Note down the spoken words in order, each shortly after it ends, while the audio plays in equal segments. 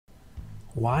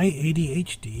Why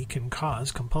ADHD can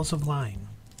cause compulsive lying.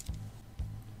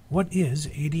 What is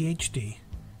ADHD?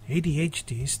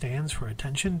 ADHD stands for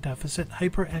Attention Deficit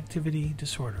Hyperactivity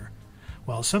Disorder.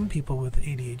 While some people with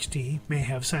ADHD may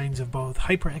have signs of both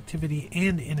hyperactivity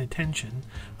and inattention,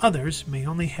 others may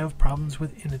only have problems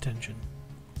with inattention.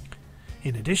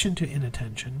 In addition to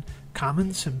inattention,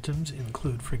 common symptoms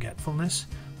include forgetfulness,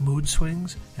 mood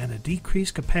swings, and a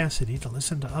decreased capacity to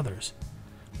listen to others.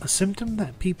 A symptom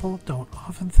that people don't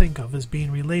often think of as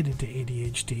being related to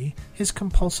ADHD is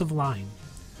compulsive lying.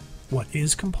 What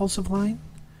is compulsive lying?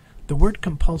 The word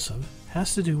compulsive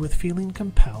has to do with feeling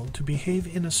compelled to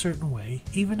behave in a certain way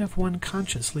even if one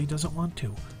consciously doesn't want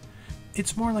to.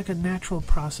 It's more like a natural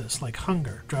process like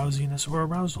hunger, drowsiness, or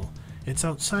arousal. It's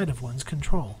outside of one's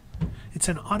control. It's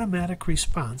an automatic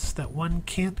response that one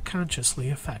can't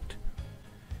consciously affect.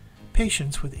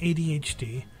 Patients with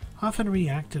ADHD often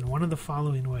react in one of the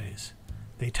following ways.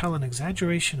 They tell an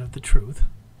exaggeration of the truth,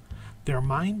 their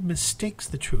mind mistakes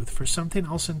the truth for something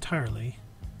else entirely,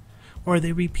 or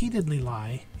they repeatedly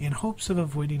lie in hopes of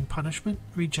avoiding punishment,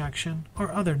 rejection,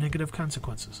 or other negative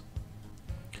consequences.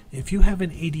 If you have an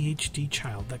ADHD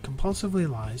child that compulsively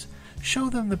lies,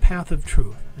 show them the path of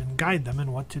truth and guide them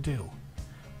in what to do.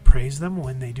 Praise them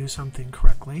when they do something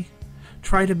correctly.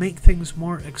 Try to make things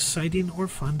more exciting or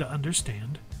fun to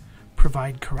understand.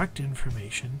 Provide correct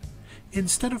information.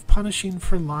 Instead of punishing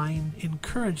for lying,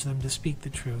 encourage them to speak the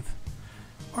truth.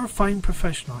 Or find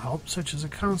professional help such as a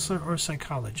counselor or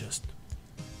psychologist.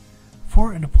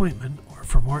 For an appointment or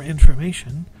for more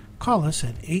information, call us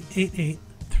at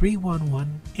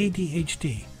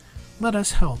 888-311-ADHD. Let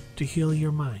us help to heal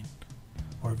your mind.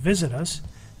 Or visit us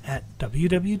at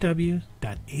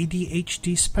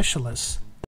www.adhdspecialists.com.